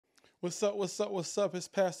What's up? What's up? What's up? It's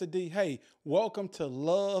Pastor D. Hey, welcome to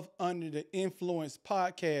Love Under the Influence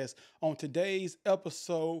podcast. On today's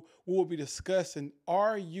episode, we'll be discussing,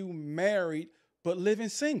 are you married but living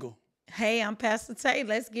single? Hey, I'm Pastor Tay.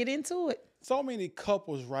 Let's get into it. So many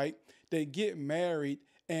couples, right? They get married,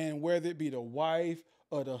 and whether it be the wife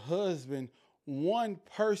or the husband, one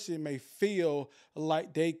person may feel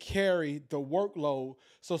like they carry the workload.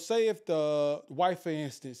 So say if the wife, for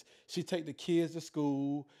instance, she take the kids to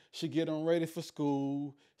school, she get them ready for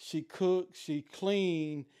school, she cook, she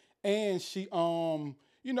clean, and she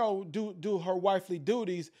do her wifely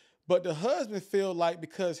duties. But the husband feel like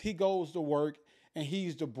because he goes to work and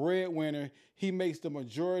he's the breadwinner, he makes the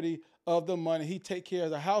majority of the money, he take care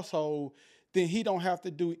of the household, then he don't have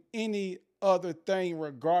to do any other thing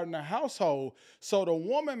regarding the household. So the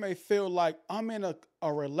woman may feel like I'm in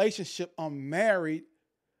a relationship, I'm married,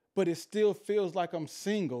 but it still feels like I'm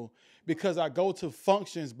single because I go to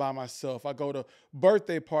functions by myself. I go to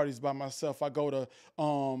birthday parties by myself. I go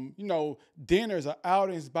to, dinners or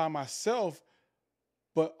outings by myself,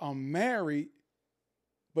 but I'm married,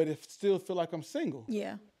 but it still feel like I'm single.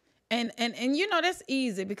 Yeah. And that's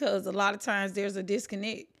easy because a lot of times there's a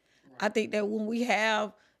disconnect. Right. I think that when we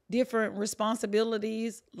have different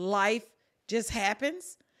responsibilities, life just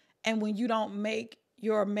happens. And when you don't make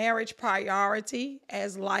your marriage priority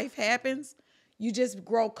as life happens, you just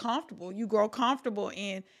grow comfortable. You grow comfortable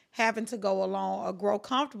in having to go along, or grow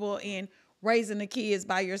comfortable in raising the kids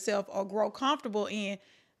by yourself, or grow comfortable in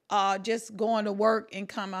just going to work and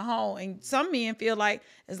coming home. And some men feel like,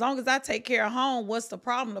 as long as I take care of home, what's the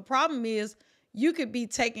problem? The problem is you could be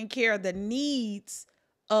taking care of the needs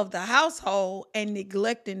of the household and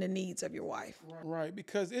neglecting the needs of your wife. Right,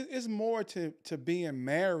 because it's more to being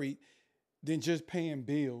married than just paying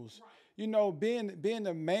bills. Right. You know, being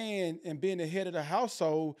a man and being the head of the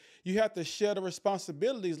household, you have to share the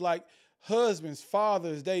responsibilities. Like husbands,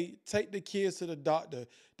 fathers, they take the kids to the doctor.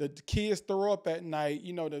 The kids throw up at night.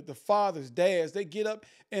 You know, the fathers, dads, they get up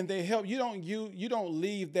and they help. You don't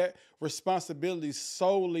leave that responsibility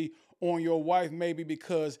solely on your wife, maybe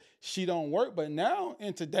because she don't work. But now,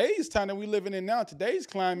 in today's time that we living in now, today's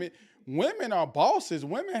climate, women are bosses.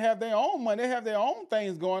 Women have their own money. They have their own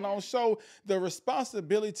things going on. So the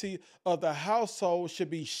responsibility of the household should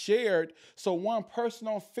be shared so one person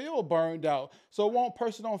don't feel burned out. So one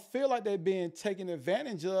person don't feel like they're being taken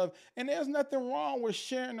advantage of. And there's nothing wrong with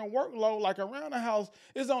sharing the workload. Like around the house,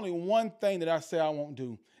 there's only one thing that I say I won't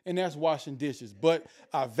do, and that's washing dishes. But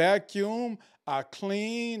I vacuum, I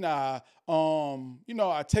clean, I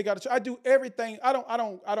take out I do everything. I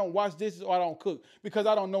don't wash dishes or I don't cook because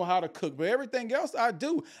I don't know how to cook. But everything else I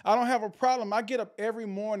do. I don't have a problem. I get up every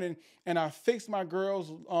morning and I fix my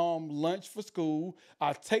girls' lunch for school.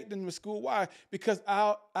 I take them to school. Why? Because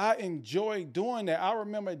I enjoy doing that. I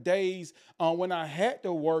remember days when I had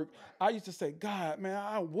to work. I used to say, God, man,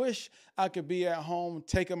 I wish I could be at home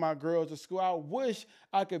taking my girls to school. I wish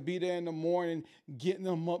I could be there in the morning, getting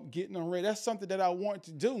them up, getting them ready. That's something that I want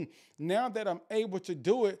to do. Now that I'm able to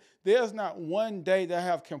do it, there's not one day that I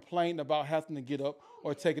have complained about having to get up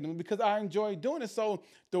or taking them because I enjoy doing it. So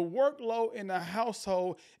the workload in the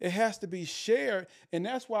household, it has to be shared. And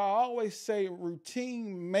that's why I always say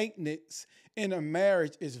routine maintenance in a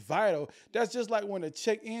marriage is vital. That's just like when a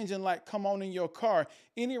check engine light come on in your car.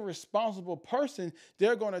 Any responsible person,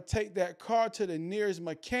 they're going to take that car to the nearest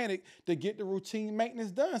mechanic to get the routine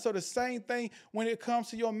maintenance done. So the same thing when it comes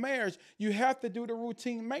to your marriage, you have to do the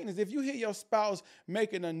routine maintenance. If you hear your spouse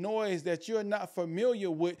making a noise that you're not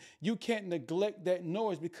familiar with, you can't neglect that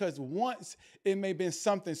noise because once it may have been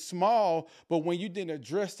something small, but when you didn't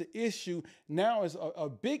address the issue, now it's a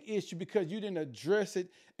big issue because you didn't address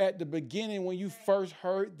it at the beginning when you first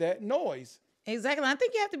heard that noise. Exactly. I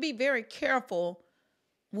think you have to be very careful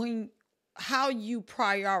how you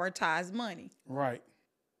prioritize money. Right.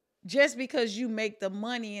 Just because you make the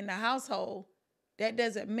money in the household, that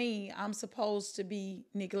doesn't mean I'm supposed to be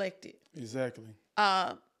neglected. Exactly.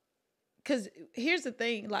 Because here's the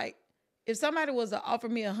thing, like, if somebody was to offer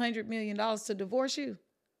me $100 million to divorce you,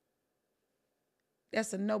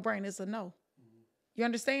 that's a no-brainer. It's a no. You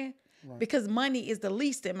understand? Right. Because money is the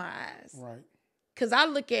least in my eyes. Right. Because I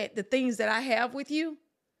look at the things that I have with you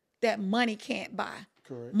that money can't buy.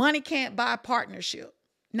 Correct. Money can't buy partnership.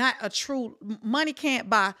 Money can't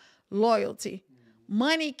buy loyalty.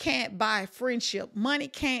 Money can't buy friendship. Money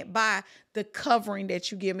can't buy the covering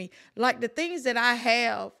that you give me. Like the things that I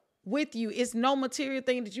have with you, it's no material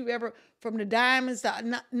thing that you ever, from the diamonds,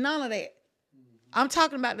 none of that. I'm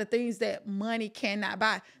talking about the things that money cannot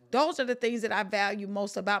buy. Those are the things that I value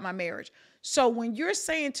most about my marriage. So when you're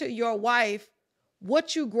saying to your wife,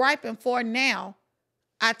 what you griping for now,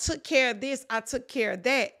 I took care of this, I took care of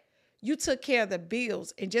that. You took care of the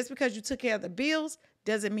bills. And just because you took care of the bills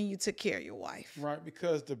doesn't mean you took care of your wife. Right,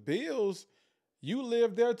 because the bills, you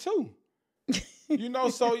live there too.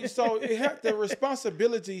 So the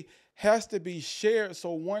responsibility has to be shared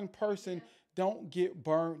so one person don't get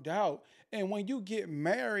burned out. And when you get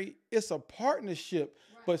married, it's a partnership.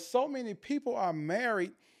 Right. But so many people are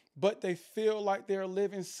married, but they feel like they're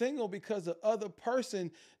living single because the other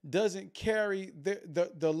person doesn't carry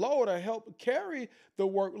the load or help carry the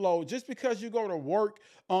workload. Just because you go to work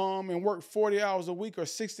and work 40 hours a week or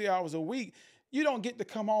 60 hours a week, you don't get to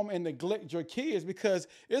come home and neglect your kids, because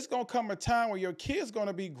it's going to come a time where your kids going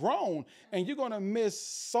to be grown and you're going to miss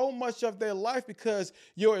so much of their life because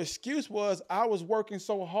your excuse was, I was working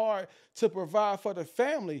so hard to provide for the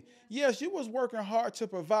family. Yes, you was working hard to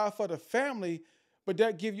provide for the family, but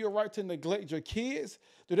that give you a right to neglect your kids?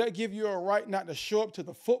 Do that give you a right not to show up to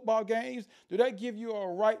the football games? Do that give you a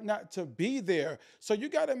right not to be there? So you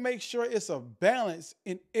got to make sure it's a balance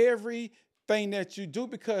in everything that you do,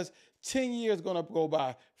 because 10 years going to go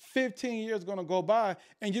by, 15 years going to go by,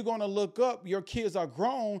 and you're going to look up, your kids are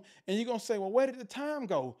grown, and you're going to say, well, where did the time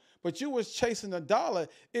go? But you was chasing the dollar.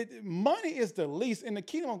 Money is the least. In the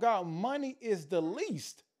kingdom of God, money is the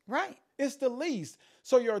least. Right. It's the least.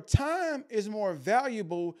 So your time is more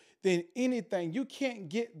valuable than anything. You can't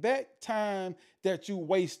get back time that you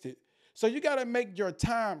wasted. So you got to make your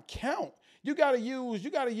time count. You got to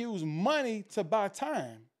use money to buy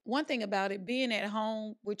time. One thing about it, being at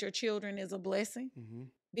home with your children is a blessing. Mm-hmm.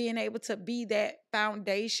 Being able to be that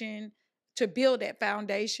foundation, to build that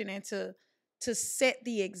foundation, and to set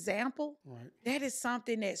the example, right. That is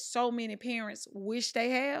something that so many parents wish they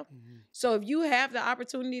have. Mm-hmm. So if you have the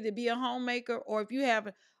opportunity to be a homemaker, or if you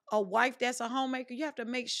have a wife that's a homemaker, you have to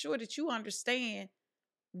make sure that you understand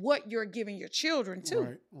what you're giving your children to.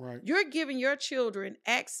 Right, right. You're giving your children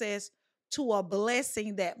access to a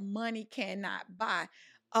blessing that money cannot buy.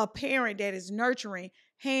 A parent that is nurturing,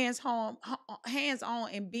 hands-on,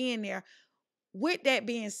 and being there. With that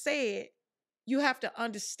being said, you have to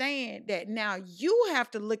understand that now you have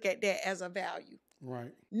to look at that as a value.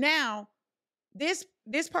 Right. Now, this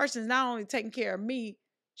person is not only taking care of me,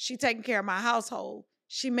 she taking care of my household.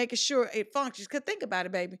 She making sure it functions. Because think about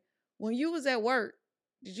it, baby. When you was at work,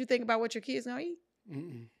 did you think about what your kids gonna eat?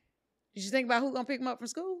 Mm-mm. Did you think about who gonna pick them up from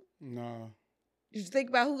school? No. Did you think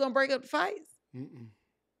about who gonna break up the fights? Mm-mm.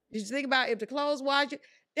 Did you think about if the clothes wash?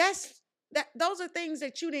 Those are things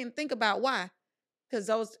that you didn't think about. Why? Because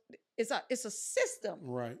it's a system.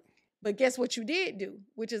 Right. But guess what you did do,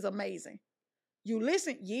 which is amazing. You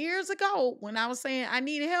listened years ago when I was saying I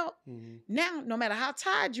needed help. Mm-hmm. Now, no matter how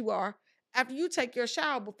tired you are, after you take your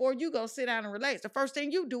shower, before you go sit down and relax, the first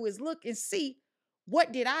thing you do is look and see,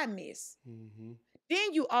 what did I miss? Mm-hmm.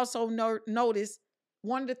 Then you also notice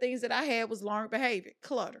one of the things that I had was learned behavior,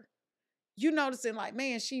 clutter. You noticing like,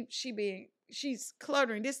 man, she's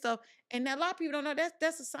cluttering this stuff. And a lot of people don't know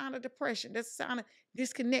that's a sign of depression. That's a sign of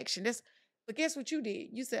disconnection. But guess what you did?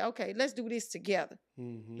 You said, okay, let's do this together.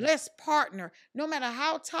 Mm-hmm. Let's partner. No matter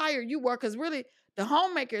how tired you were, because really the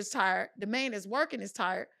homemaker is tired, the man that's working is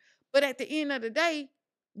tired. But at the end of the day,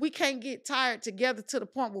 we can't get tired together to the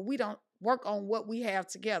point where we don't work on what we have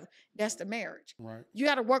together. That's the marriage. Right. You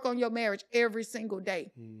got to work on your marriage every single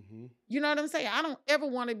day. Mm-hmm. You know what I'm saying? I don't ever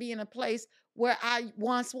want to be in a place where I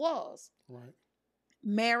once was. Right.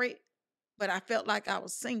 Married, but I felt like I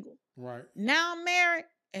was single. Right. Now I'm married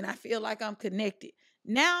and I feel like I'm connected.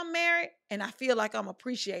 Now I'm married and I feel like I'm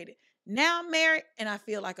appreciated. Now I'm married and I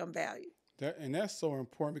feel like I'm valued. That's so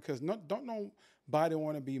important, because don't nobody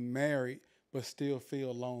want to be married but still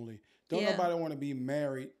feel lonely. Don't nobody want to be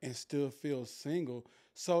married and still feel single.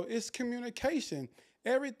 So it's communication.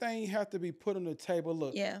 Everything have to be put on the table.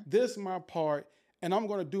 Look, this is my part, and I'm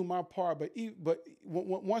going to do my part. But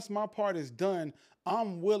once my part is done,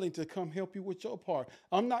 I'm willing to come help you with your part.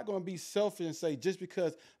 I'm not going to be selfish and say, just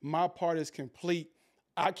because my part is complete,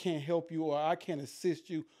 I can't help you or I can't assist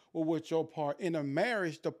you with your part. In a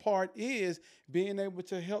marriage, the part is being able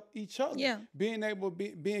to help each other. Yeah.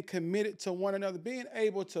 Being committed to one another, being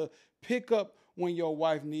able to pick up when your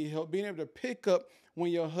wife needs help, being able to pick up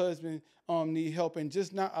when your husband need help, and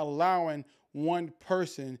just not allowing one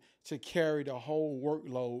person to carry the whole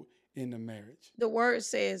workload in the marriage. The word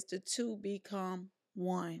says the two become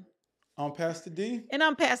one. I'm Pastor D. And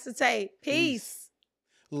I'm Pastor Tay. Peace.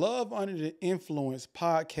 Love Under the Influence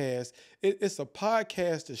podcast. It's a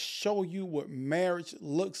podcast to show you what marriage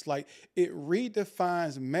looks like. It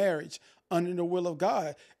redefines marriage under the will of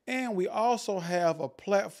God. And we also have a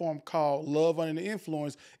platform called Love Under the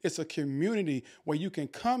Influence. It's a community where you can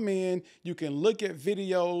come in, you can look at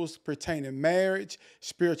videos pertaining to marriage,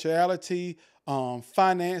 spirituality,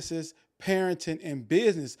 finances, parenting, and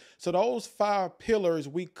business. So those 5 pillars,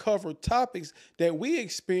 we cover topics that we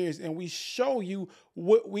experience, and we show you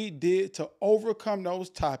what we did to overcome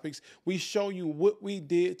those topics. We show you what we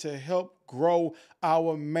did to help grow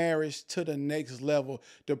our marriage to the next level.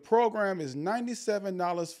 The program is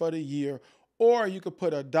 $97 for the year, or you could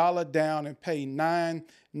put $1 down and pay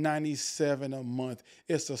 $9.97 a month.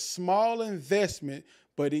 It's a small investment,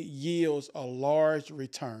 but it yields a large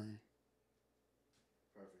return.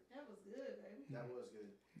 That was good.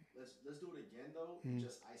 Let's do it again though.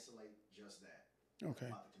 Just isolate just that. Okay.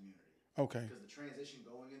 About the community. Okay. Because the transition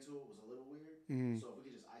going into it was a little weird. So if we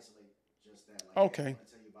could just isolate just that. Like, okay. Hey, I want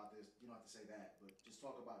to tell you about this. You don't have to say that, but just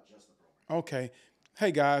talk about just the program. Okay.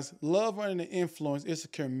 Hey guys, Love Under the Influence is a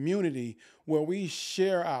community where we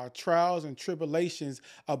share our trials and tribulations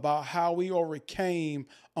about how we overcame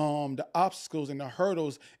the obstacles and the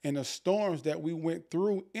hurdles and the storms that we went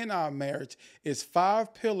through in our marriage. It's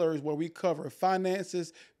 5 pillars where we cover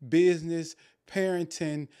finances, business,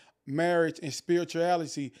 parenting, marriage, and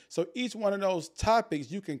spirituality. So each one of those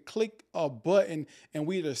topics, you can click a button and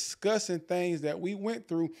we're discussing things that we went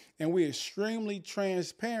through, and we're extremely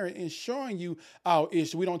transparent in showing you our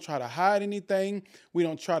issue. We don't try to hide anything. We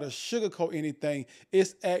don't try to sugarcoat anything.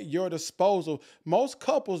 It's at your disposal. Most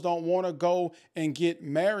couples don't want to go and get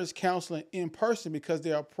marriage counseling in person because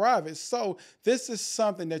they are private. So this is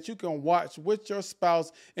something that you can watch with your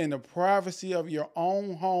spouse in the privacy of your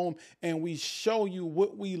own home, and we show you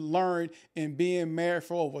what we learned in being married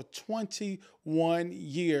for over 21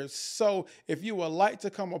 years. So if you would like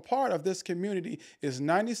to come a part of this community, it's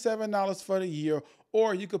 $97 for the year,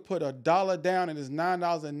 or you could put $1 down and it's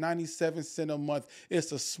 $9.97 a month.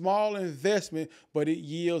 It's a small investment, but it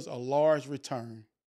yields a large return.